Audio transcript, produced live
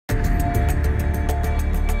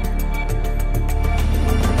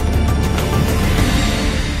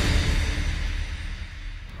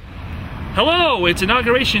Hello, it's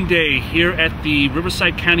Inauguration Day here at the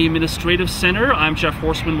Riverside County Administrative Center. I'm Jeff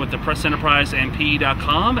Horseman with the Press Enterprise and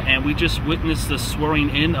PE.com, and we just witnessed the swearing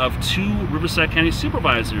in of two Riverside County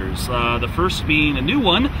Supervisors. The first being a new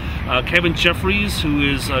one, Kevin Jeffries, who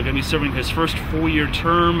is going to be serving his first four-year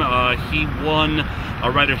term. He won a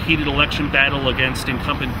rather heated election battle against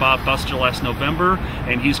incumbent Bob Buster last November,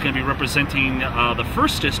 and he's going to be representing the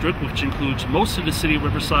 1st District, which includes most of the city of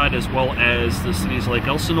Riverside, as well as the cities like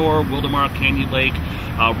Elsinore, Wildomar, Canyon Lake,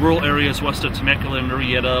 rural areas west of Temecula and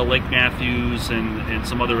Murrieta, Lake Matthews, and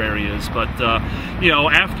some other areas. But, you know,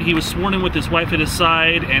 after he was sworn in with his wife at his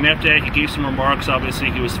side, and after that he gave some remarks. Obviously,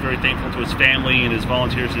 he was very thankful to his family and his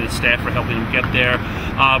volunteers and his staff for helping him get there.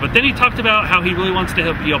 But then he talked about how he really wants to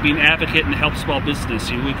help, be an advocate and help small business.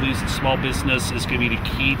 He really believes that small business is going to be the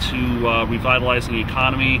key to revitalizing the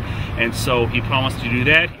economy, and so he promised to do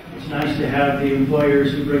that. It's nice to have the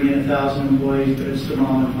employers who bring in 1,000 employees, but it's the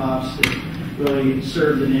mom and pops that really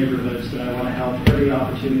serve the neighborhoods that I want to help every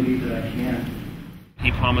opportunity that I can.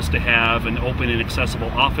 He promised to have an open and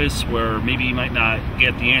accessible office where maybe you might not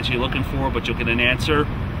get the answer you're looking for, but you'll get an answer.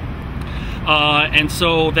 And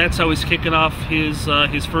so that's how he's kicking off his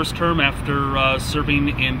first term after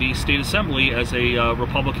serving in the state assembly as a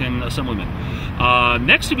Republican assemblyman.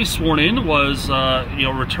 Next to be sworn in was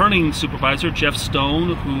returning supervisor Jeff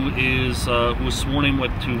Stone, who was sworn in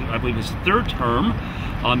to I believe his 3rd term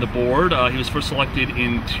on the board. He was first elected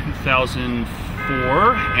in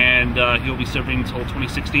 2004, and he'll be serving until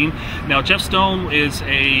 2016. Now, Jeff Stone is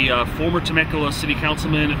a former Temecula city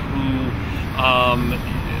councilman who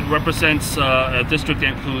represents a district that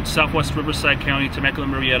includes Southwest Riverside County, Temecula,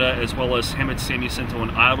 Murrieta, as well as Hemet, San Jacinto,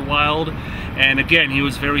 and Idlewild. And again, he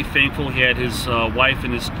was very thankful. He had his wife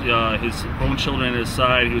and his grown children at his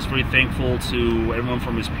side. He was very thankful to everyone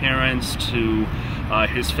from his parents to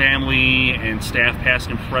his family and staff, past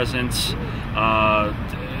and present,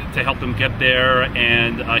 to help him get there.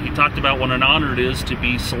 And he talked about what an honor it is to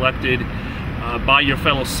be selected by your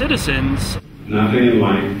fellow citizens. Nothing in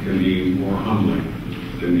life can be more humbling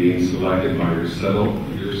than being selected by your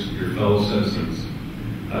fellow citizens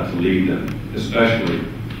to lead them, especially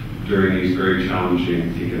during these very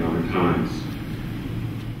challenging economic times.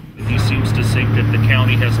 He seems to think that the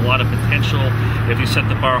county has a lot of potential if you set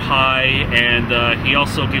the bar high, and he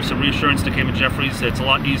also gives some reassurance to Kevin Jeffries that it's a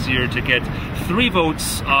lot easier to get 3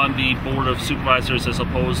 votes on the Board of Supervisors as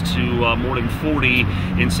opposed to more than 40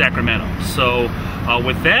 in Sacramento. So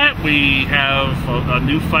with that, we have a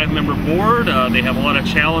new 5-member board. They have a lot of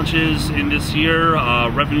challenges in this year.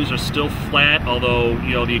 Revenues are still flat, although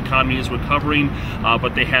the economy is recovering,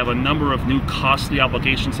 but they have a number of new costly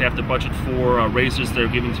obligations they have to budget for, raises they're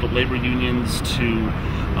giving to the labor unions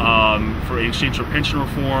for exchange for pension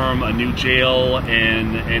reform, a new jail,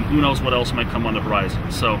 and who knows what else might come on the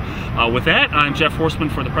horizon. So with that, I'm Jeff Horseman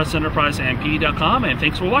for the Press Enterprise and PE.com, and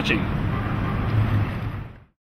thanks for watching.